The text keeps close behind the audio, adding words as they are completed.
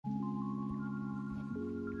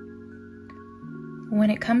When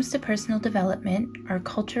it comes to personal development, our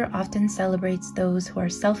culture often celebrates those who are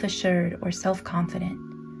self-assured or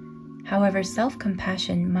self-confident. However,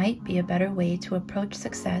 self-compassion might be a better way to approach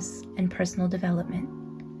success and personal development.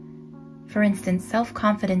 For instance,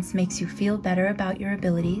 self-confidence makes you feel better about your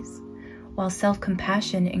abilities, while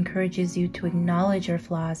self-compassion encourages you to acknowledge your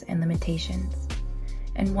flaws and limitations.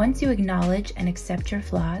 And once you acknowledge and accept your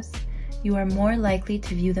flaws, you are more likely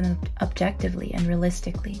to view them objectively and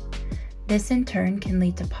realistically. This in turn can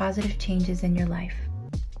lead to positive changes in your life.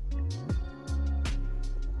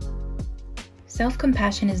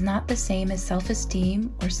 Self-compassion is not the same as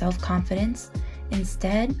self-esteem or self-confidence.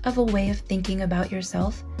 Instead of a way of thinking about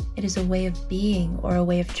yourself, it is a way of being or a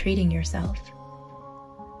way of treating yourself.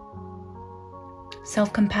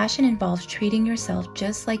 Self-compassion involves treating yourself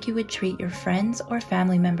just like you would treat your friends or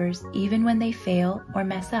family members even when they fail or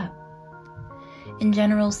mess up. In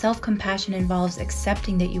general, self-compassion involves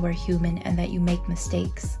accepting that you are human and that you make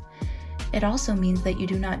mistakes. It also means that you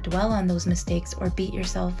do not dwell on those mistakes or beat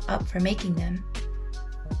yourself up for making them.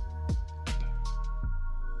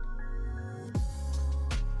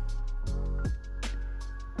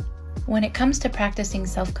 When it comes to practicing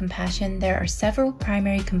self-compassion, there are several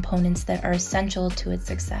primary components that are essential to its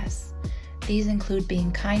success. These include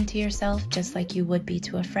being kind to yourself just like you would be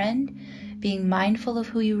to a friend, being mindful of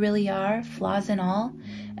who you really are, flaws and all,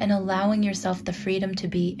 and allowing yourself the freedom to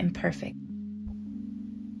be imperfect.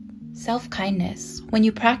 Self-kindness. When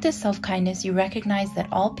you practice self-kindness, you recognize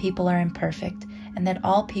that all people are imperfect and that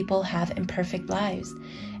all people have imperfect lives,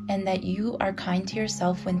 and that you are kind to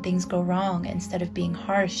yourself when things go wrong instead of being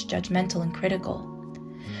harsh, judgmental, and critical.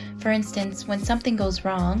 For instance, when something goes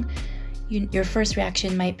wrong, your first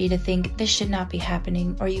reaction might be to think, this should not be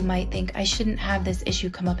happening, or you might think, I shouldn't have this issue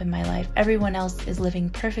come up in my life. Everyone else is living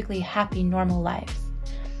perfectly happy, normal lives.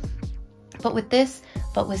 But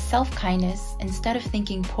with self-kindness, instead of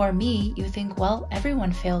thinking, poor me, you think, well,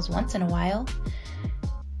 everyone fails once in a while.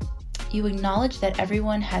 You acknowledge that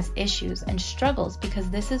everyone has issues and struggles because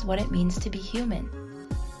this is what it means to be human.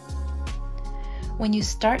 When you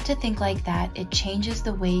start to think like that, it changes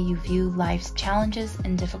the way you view life's challenges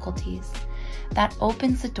and difficulties. That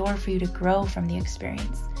opens the door for you to grow from the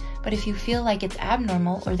experience. But if you feel like it's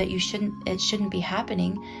abnormal or that it shouldn't be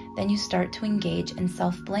happening, then you start to engage in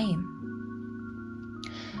self-blame.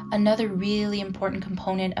 Another really important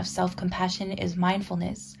component of self-compassion is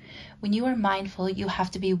mindfulness. When you are mindful, you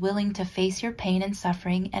have to be willing to face your pain and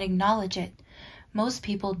suffering and acknowledge it. Most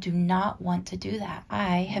people do not want to do that.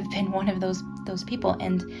 I have been one of those people,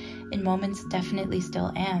 and in moments definitely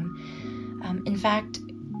still am. In fact,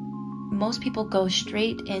 most people go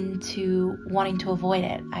straight into wanting to avoid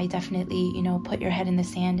it. I definitely, put your head in the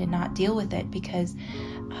sand and not deal with it because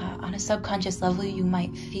on a subconscious level, you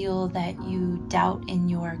might feel that you doubt in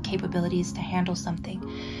your capabilities to handle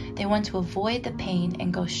something. They want to avoid the pain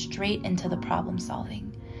and go straight into the problem solving.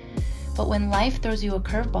 But when life throws you a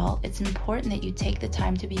curveball, it's important that you take the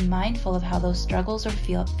time to be mindful of how those struggles or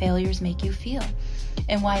failures make you feel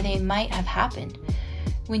and why they might have happened.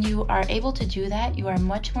 When you are able to do that, you are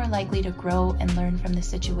much more likely to grow and learn from the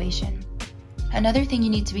situation. Another thing you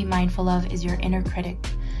need to be mindful of is your inner critic.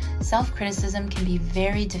 Self-criticism can be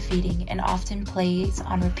very defeating and often plays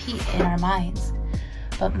on repeat in our minds.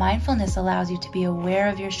 But mindfulness allows you to be aware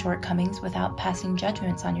of your shortcomings without passing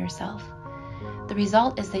judgments on yourself. The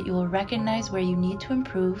result is that you will recognize where you need to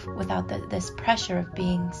improve without this pressure of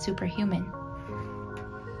being superhuman.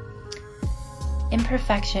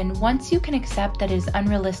 Imperfection. Once you can accept that it is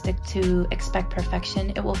unrealistic to expect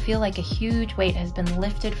perfection, it will feel like a huge weight has been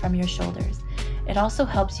lifted from your shoulders. It also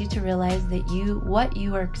helps you to realize that what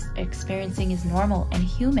you are experiencing is normal and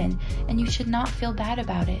human, and you should not feel bad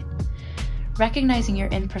about it. Recognizing your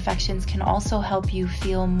imperfections can also help you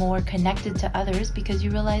feel more connected to others because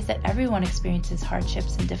you realize that everyone experiences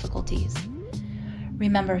hardships and difficulties.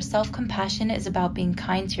 Remember, self-compassion is about being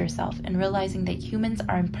kind to yourself and realizing that humans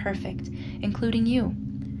are imperfect, including you.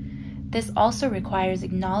 This also requires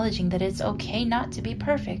acknowledging that it's okay not to be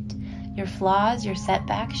perfect. Your flaws, your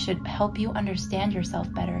setbacks should help you understand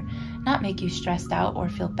yourself better, not make you stressed out or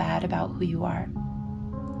feel bad about who you are.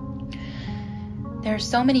 There are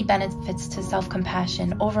so many benefits to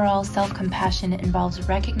self-compassion. Overall, self-compassion involves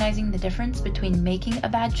recognizing the difference between making a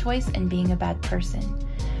bad choice and being a bad person.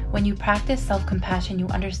 When you practice self-compassion, you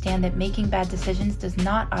understand that making bad decisions does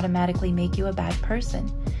not automatically make you a bad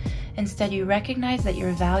person. Instead, you recognize that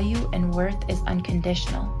your value and worth is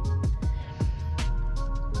unconditional.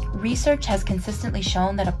 Research has consistently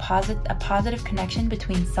shown that a positive connection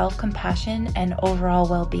between self-compassion and overall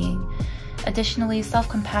well-being. Additionally,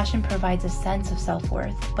 self-compassion provides a sense of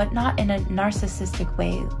self-worth, but not in a narcissistic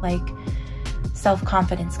way, like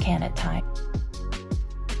self-confidence can at times.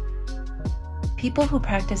 People who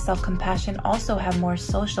practice self-compassion also have more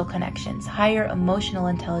social connections, higher emotional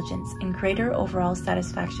intelligence, and greater overall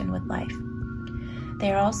satisfaction with life.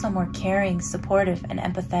 They are also more caring, supportive, and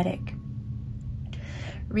empathetic.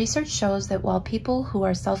 Research shows that while people who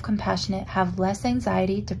are self-compassionate have less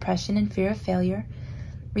anxiety, depression, and fear of failure,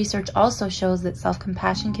 research also shows that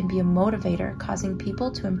self-compassion can be a motivator, causing people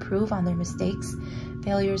to improve on their mistakes,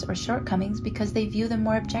 failures, or shortcomings because they view them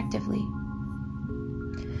more objectively.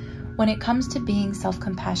 When it comes to being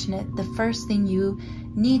self-compassionate, the first thing you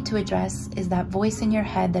need to address is that voice in your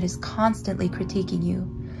head that is constantly critiquing you.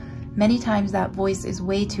 Many times that voice is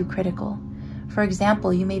way too critical. For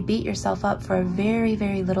example, you may beat yourself up for a very,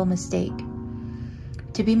 very little mistake.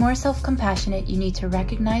 To be more self-compassionate, you need to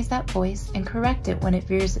recognize that voice and correct it when it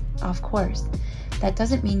veers off course. That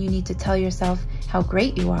doesn't mean you need to tell yourself how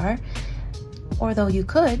great you are, although you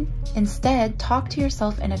could. Instead, talk to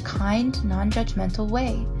yourself in a kind, non-judgmental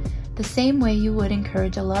way, the same way you would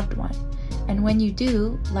encourage a loved one. And when you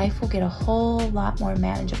do, life will get a whole lot more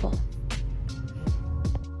manageable.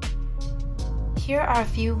 Here are a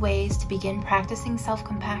few ways to begin practicing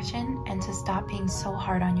self-compassion and to stop being so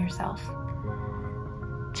hard on yourself.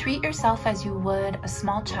 Treat yourself as you would a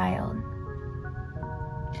small child.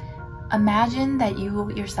 Imagine that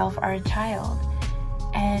you yourself are a child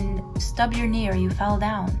and stub your knee or you fell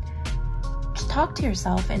down. Just talk to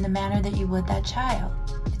yourself in the manner that you would that child.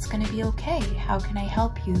 It's going to be okay. How can I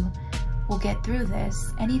help you? We'll get through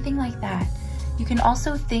this. Anything like that. You can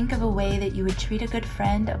also think of a way that you would treat a good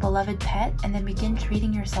friend, a beloved pet, and then begin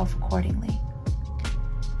treating yourself accordingly.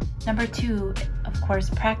 Number 2, of course,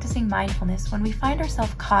 practicing mindfulness. When we find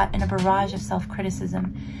ourselves caught in a barrage of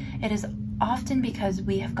self-criticism, it is often because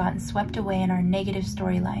we have gotten swept away in our negative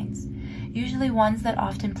storylines. Usually ones that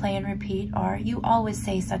often play and repeat are, you always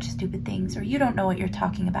say such stupid things, or you don't know what you're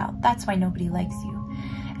talking about, that's why nobody likes you,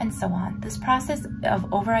 and so on. This process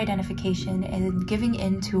of over-identification and giving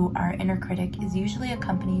in to our inner critic is usually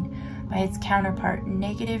accompanied by its counterpart,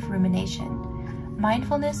 negative rumination.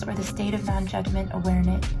 Mindfulness, or the state of non-judgment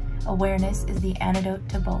awareness, is the antidote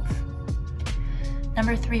to both.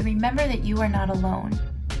 Number 3, remember that you are not alone.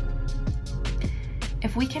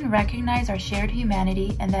 If we can recognize our shared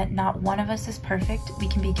humanity and that not one of us is perfect, we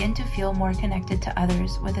can begin to feel more connected to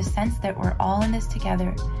others with a sense that we're all in this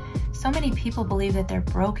together. So many people believe that they're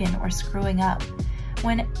broken or screwing up,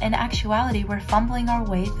 when in actuality we're fumbling our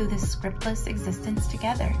way through this scriptless existence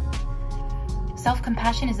together.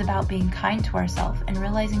 Self-compassion is about being kind to ourselves and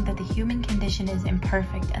realizing that the human condition is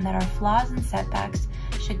imperfect and that our flaws and setbacks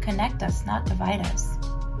should connect us, not divide us.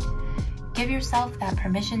 Give yourself that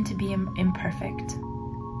permission to be imperfect.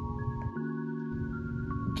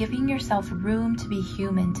 Giving yourself room to be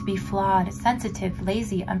human, to be flawed, sensitive,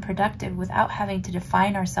 lazy, unproductive, without having to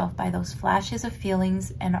define ourselves by those flashes of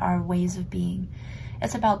feelings and our ways of being.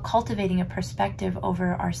 It's about cultivating a perspective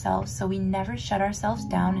over ourselves so we never shut ourselves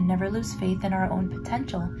down and never lose faith in our own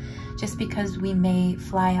potential just because we may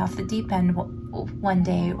fly off the deep end one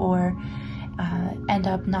day or end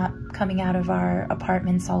up not coming out of our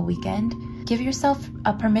apartments all weekend. Give yourself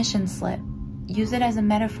a permission slip. Use it as a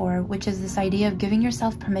metaphor, which is this idea of giving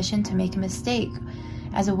yourself permission to make a mistake,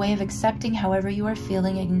 as a way of accepting however you are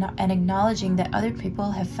feeling and acknowledging that other people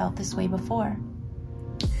have felt this way before.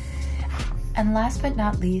 And last but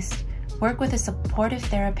not least, work with a supportive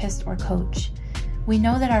therapist or coach. We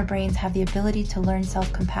know that our brains have the ability to learn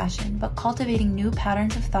self-compassion, but cultivating new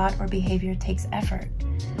patterns of thought or behavior takes effort.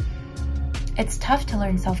 It's tough to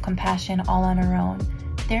learn self-compassion all on our own.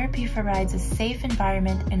 Therapy provides a safe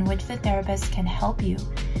environment in which the therapist can help you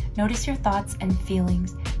notice your thoughts and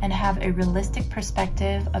feelings and have a realistic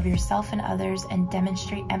perspective of yourself and others and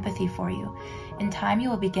demonstrate empathy for you. In time, you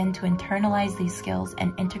will begin to internalize these skills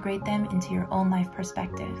and integrate them into your own life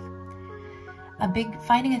perspective.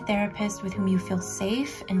 Finding a therapist with whom you feel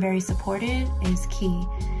safe and very supported is key.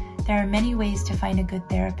 There are many ways to find a good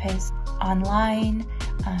therapist online,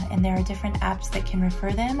 and there are different apps that can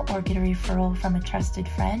refer them or get a referral from a trusted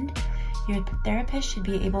friend. Your therapist should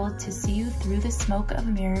be able to see you through the smoke of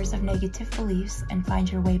mirrors of negative beliefs and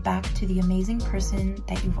find your way back to the amazing person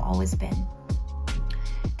that you've always been.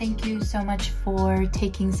 Thank you so much for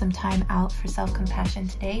taking some time out for self-compassion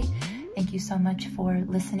today. Thank you so much for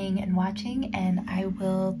listening and watching, and I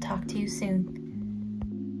will talk to you soon.